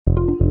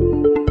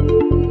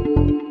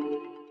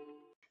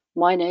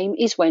My name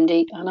is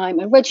Wendy and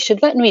I'm a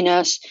registered veterinary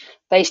nurse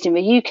based in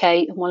the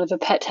UK and one of the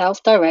Pet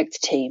Health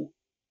Direct team.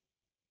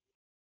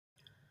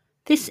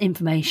 This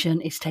information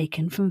is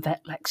taken from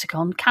Vet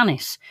Lexicon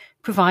Canis,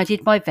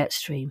 provided by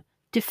VetStream,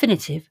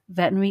 definitive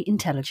veterinary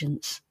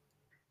intelligence.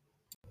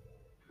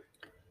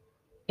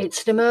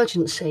 It's an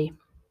emergency.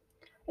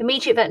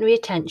 Immediate veterinary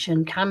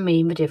attention can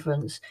mean the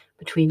difference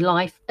between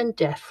life and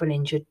death for an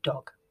injured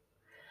dog.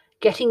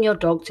 Getting your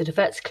dog to the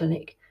vet's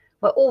clinic,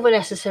 where all the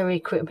necessary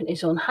equipment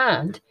is on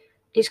hand,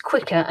 is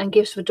quicker and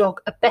gives the dog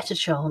a better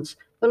chance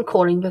than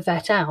calling the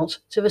vet out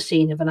to the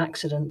scene of an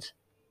accident.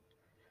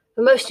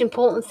 The most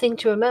important thing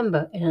to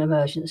remember in an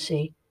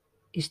emergency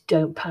is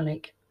don't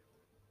panic.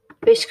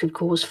 This could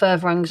cause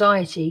further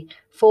anxiety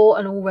for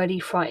an already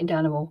frightened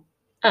animal,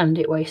 and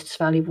it wastes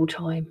valuable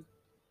time.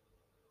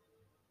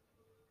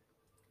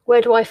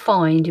 Where do I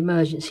find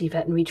emergency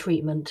veterinary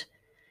treatment?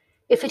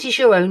 If it is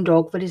your own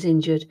dog that is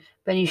injured,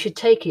 then you should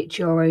take it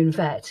to your own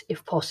vet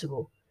if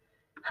possible.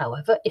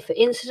 However, if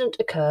the incident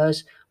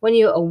occurs when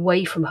you are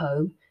away from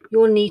home, you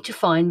will need to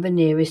find the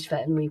nearest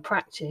veterinary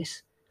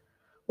practice.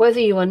 Whether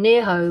you are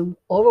near home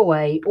or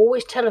away,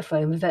 always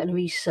telephone the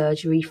veterinary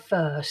surgery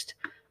first,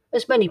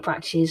 as many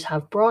practices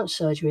have branch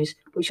surgeries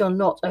which are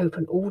not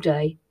open all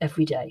day,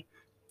 every day.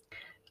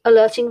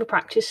 Alerting the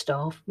practice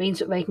staff means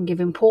that they can give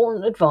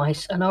important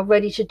advice and are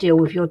ready to deal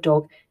with your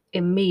dog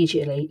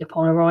immediately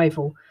upon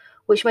arrival,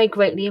 which may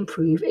greatly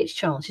improve its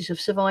chances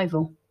of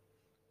survival.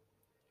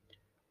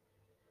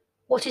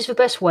 What is the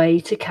best way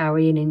to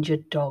carry an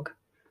injured dog?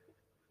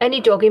 Any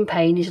dog in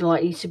pain is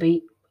likely to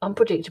be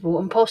unpredictable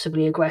and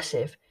possibly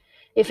aggressive.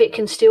 If it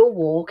can still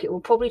walk, it will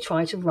probably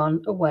try to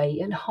run away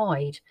and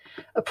hide.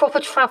 A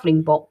proper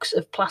travelling box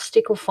of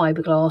plastic or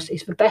fiberglass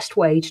is the best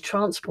way to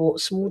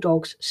transport small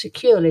dogs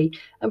securely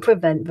and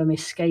prevent them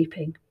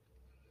escaping.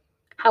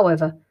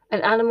 However, an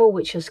animal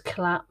which has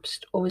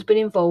collapsed or has been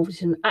involved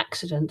in an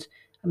accident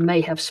and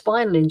may have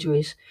spinal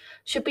injuries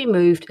should be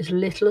moved as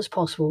little as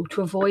possible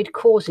to avoid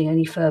causing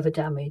any further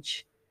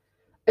damage.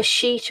 A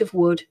sheet of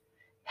wood,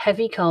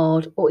 heavy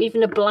card, or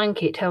even a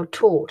blanket held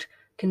taut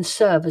can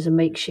serve as a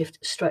makeshift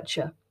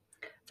stretcher.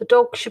 The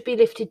dog should be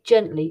lifted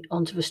gently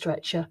onto the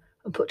stretcher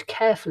and put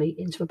carefully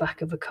into the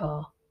back of the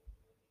car.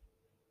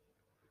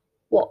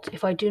 What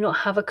if I do not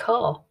have a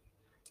car?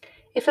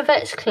 If a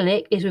vet's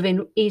clinic is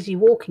within easy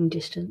walking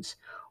distance,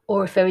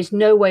 or if there is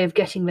no way of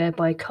getting there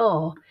by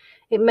car,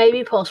 it may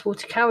be possible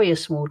to carry a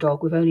small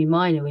dog with only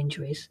minor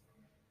injuries.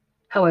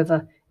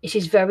 However, it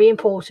is very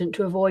important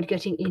to avoid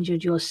getting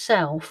injured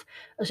yourself,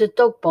 as a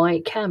dog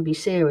bite can be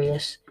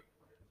serious.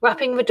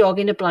 Wrapping the dog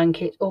in a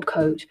blanket or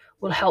coat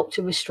will help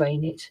to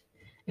restrain it.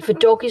 If a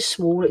dog is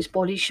small, its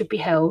body should be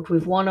held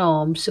with one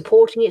arm,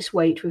 supporting its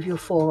weight with your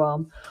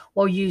forearm,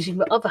 while using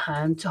the other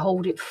hand to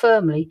hold it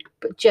firmly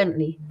but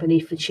gently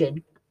beneath the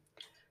chin.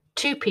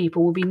 2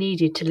 people will be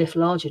needed to lift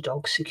larger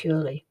dogs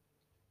securely.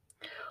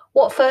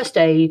 What first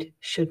aid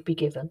should be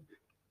given?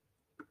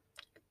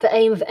 The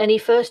aim of any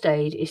first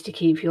aid is to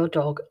keep your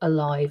dog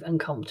alive and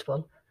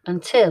comfortable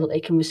until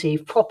it can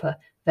receive proper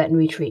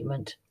veterinary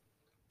treatment.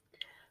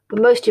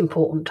 The most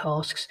important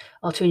tasks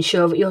are to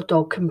ensure that your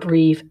dog can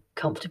breathe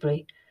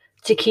comfortably,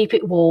 to keep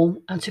it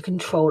warm and to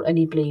control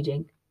any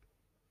bleeding.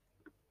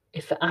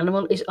 If the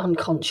animal is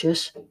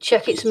unconscious,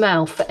 check its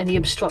mouth for any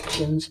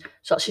obstructions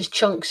such as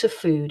chunks of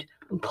food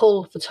and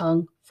pull the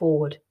tongue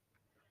forward.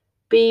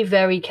 Be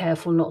very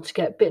careful not to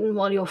get bitten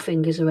while your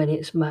fingers are in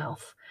its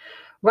mouth.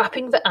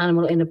 Wrapping the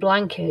animal in a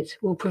blanket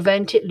will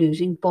prevent it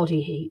losing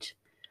body heat.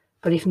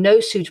 But if no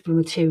suitable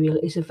material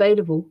is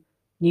available,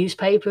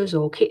 newspapers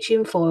or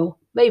kitchen foil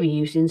may be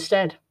used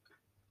instead.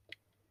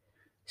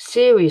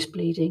 Serious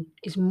bleeding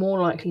is more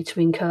likely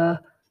to occur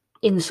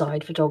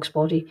inside the dog's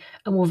body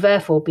and will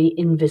therefore be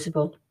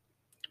invisible.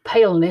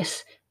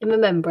 Paleness in the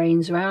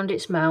membranes around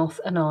its mouth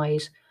and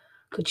eyes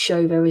could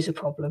show there is a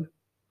problem.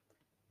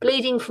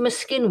 Bleeding from a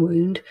skin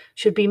wound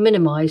should be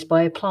minimised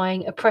by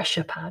applying a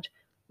pressure pad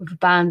with a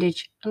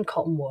bandage and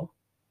cotton wool.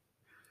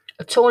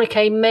 A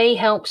tourniquet may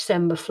help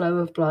stem the flow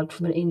of blood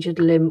from an injured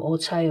limb or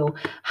tail.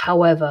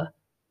 However,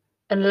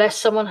 unless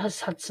someone has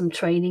had some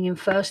training in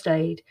first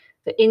aid,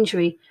 the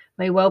injury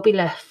may well be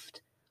left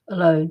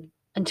alone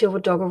until the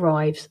dog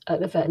arrives at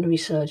the veterinary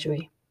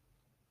surgery.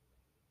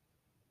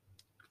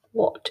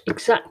 What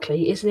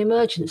exactly is an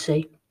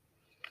emergency?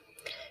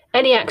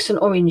 Any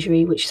accident or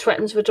injury which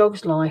threatens the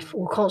dog's life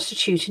will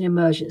constitute an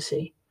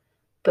emergency,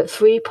 but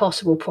 3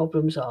 possible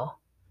problems are: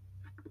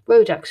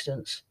 road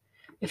accidents.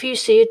 If you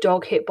see a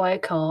dog hit by a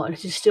car and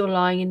it is still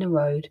lying in the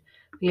road,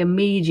 the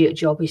immediate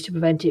job is to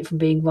prevent it from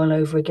being run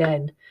over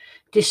again.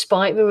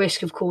 Despite the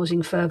risk of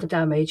causing further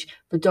damage,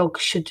 the dog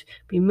should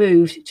be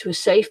moved to a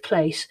safe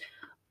place,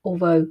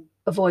 although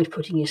avoid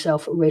putting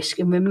yourself at risk,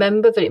 and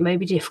remember that it may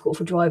be difficult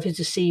for drivers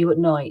to see you at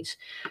night.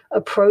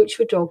 Approach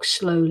the dog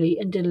slowly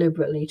and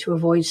deliberately to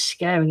avoid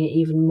scaring it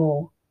even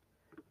more.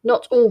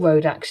 Not all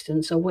road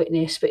accidents are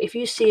witnessed, but if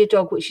you see a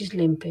dog which is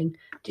limping,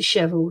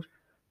 dishevelled,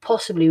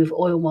 possibly with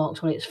oil marks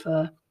on its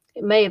fur,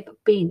 it may have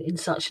been in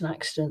such an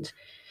accident.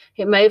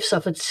 It may have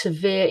suffered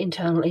severe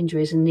internal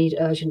injuries and need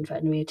urgent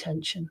veterinary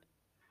attention.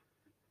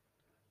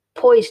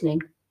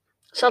 Poisoning.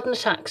 Sudden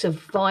attacks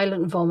of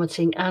violent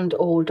vomiting and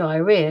or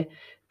diarrhea,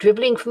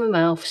 dribbling from the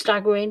mouth,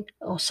 staggering,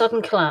 or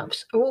sudden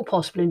collapse are all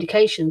possible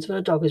indications that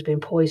a dog has been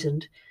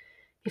poisoned.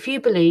 If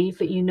you believe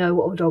that you know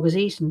what a dog has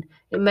eaten,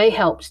 it may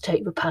help to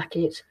take the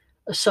packet,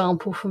 a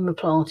sample from the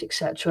plant,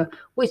 etc.,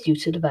 with you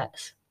to the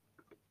vets.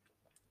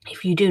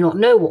 If you do not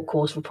know what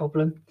caused the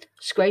problem,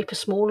 scrape a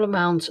small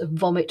amount of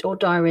vomit or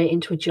diarrhea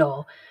into a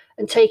jar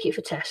and take it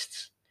for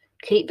tests.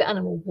 Keep the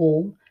animal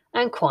warm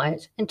and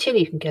quiet until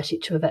you can get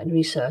it to a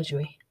veterinary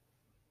surgery.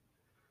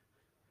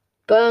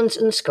 Burns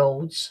and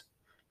scalds.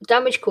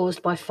 Damage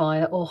caused by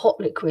fire or hot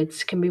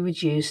liquids can be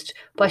reduced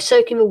by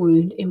soaking the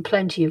wound in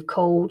plenty of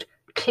cold,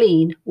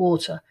 clean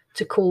water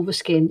to cool the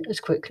skin as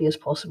quickly as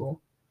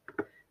possible.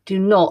 Do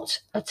not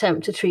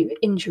attempt to treat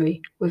the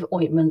injury with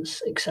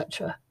ointments,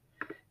 etc.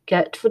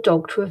 Get the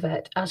dog to a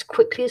vet as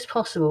quickly as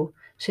possible,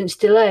 since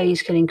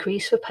delays can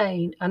increase the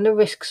pain and the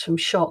risks from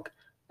shock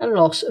and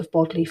loss of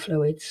bodily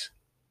fluids.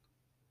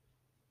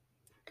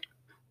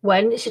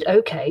 When is it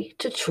okay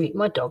to treat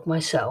my dog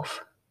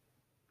myself?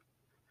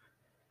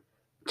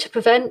 To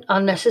prevent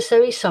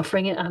unnecessary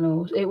suffering in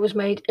animals, it was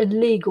made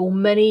illegal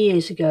many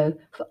years ago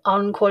for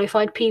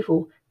unqualified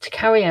people to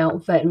carry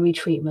out veterinary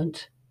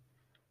treatment.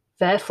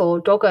 Therefore,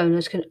 dog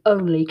owners can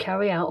only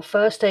carry out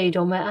first aid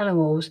on their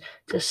animals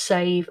to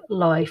save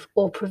life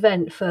or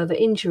prevent further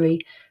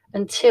injury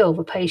until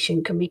the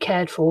patient can be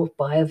cared for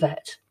by a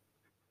vet.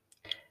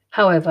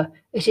 However,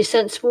 it is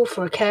sensible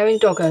for a caring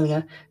dog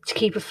owner to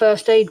keep a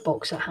first aid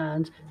box at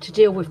hand to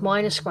deal with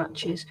minor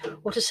scratches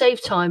or to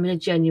save time in a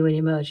genuine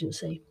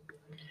emergency.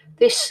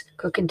 This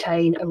could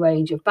contain a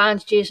range of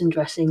bandages and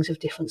dressings of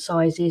different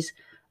sizes,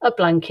 a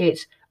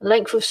blanket, a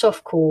length of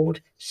soft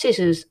cord,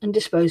 scissors, and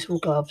disposable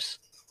gloves.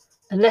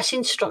 Unless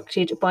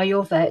instructed by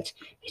your vet,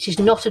 it is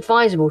not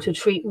advisable to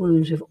treat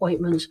wounds with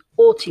ointments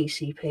or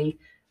TCP,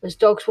 as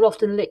dogs will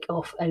often lick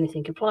off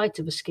anything applied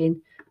to the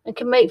skin and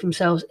can make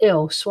themselves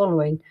ill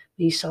swallowing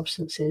these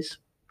substances.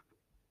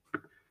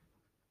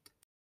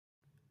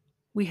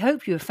 We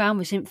hope you have found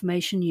this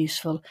information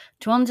useful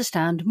to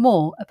understand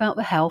more about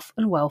the health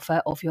and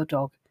welfare of your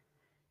dog.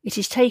 It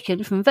is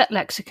taken from Vet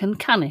Lexicon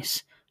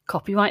Canis,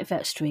 copyright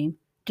VetStream,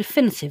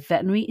 Definitive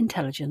Veterinary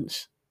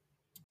Intelligence.